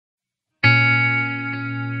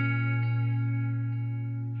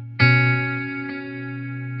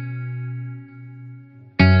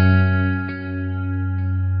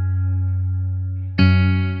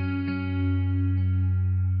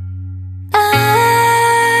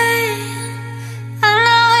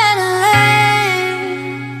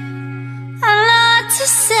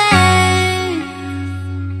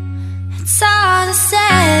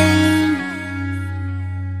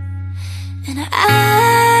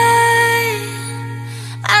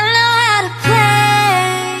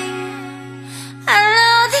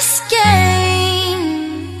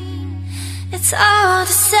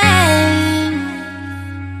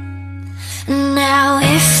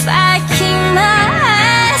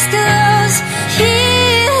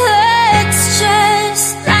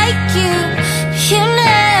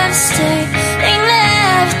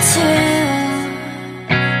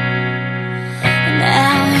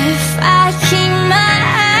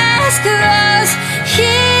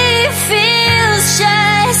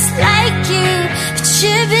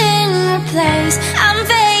place. I'm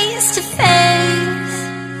face to face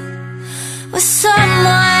with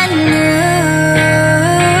someone new,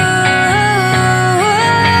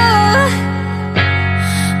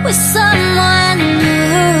 with someone new.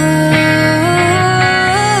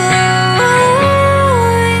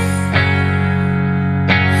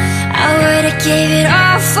 I would've gave it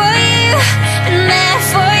all for you, been there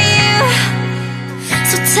for you.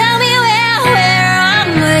 So tell me where I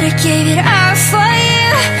would've gave it all for you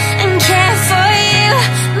and care for you,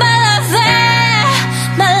 my lover,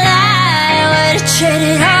 my life. Would've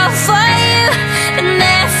traded all for you, been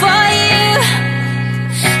there for you.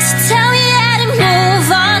 So tell me how to move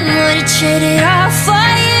on. Would've traded all for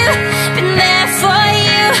you, been there for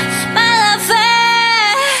you, my lover.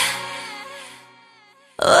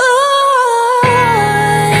 Ooh.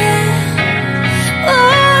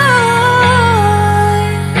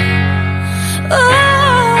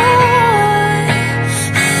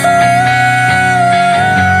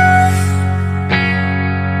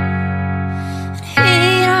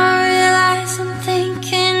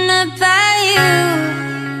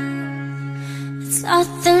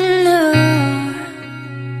 Nothing new.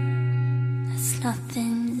 That's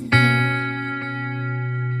nothing new.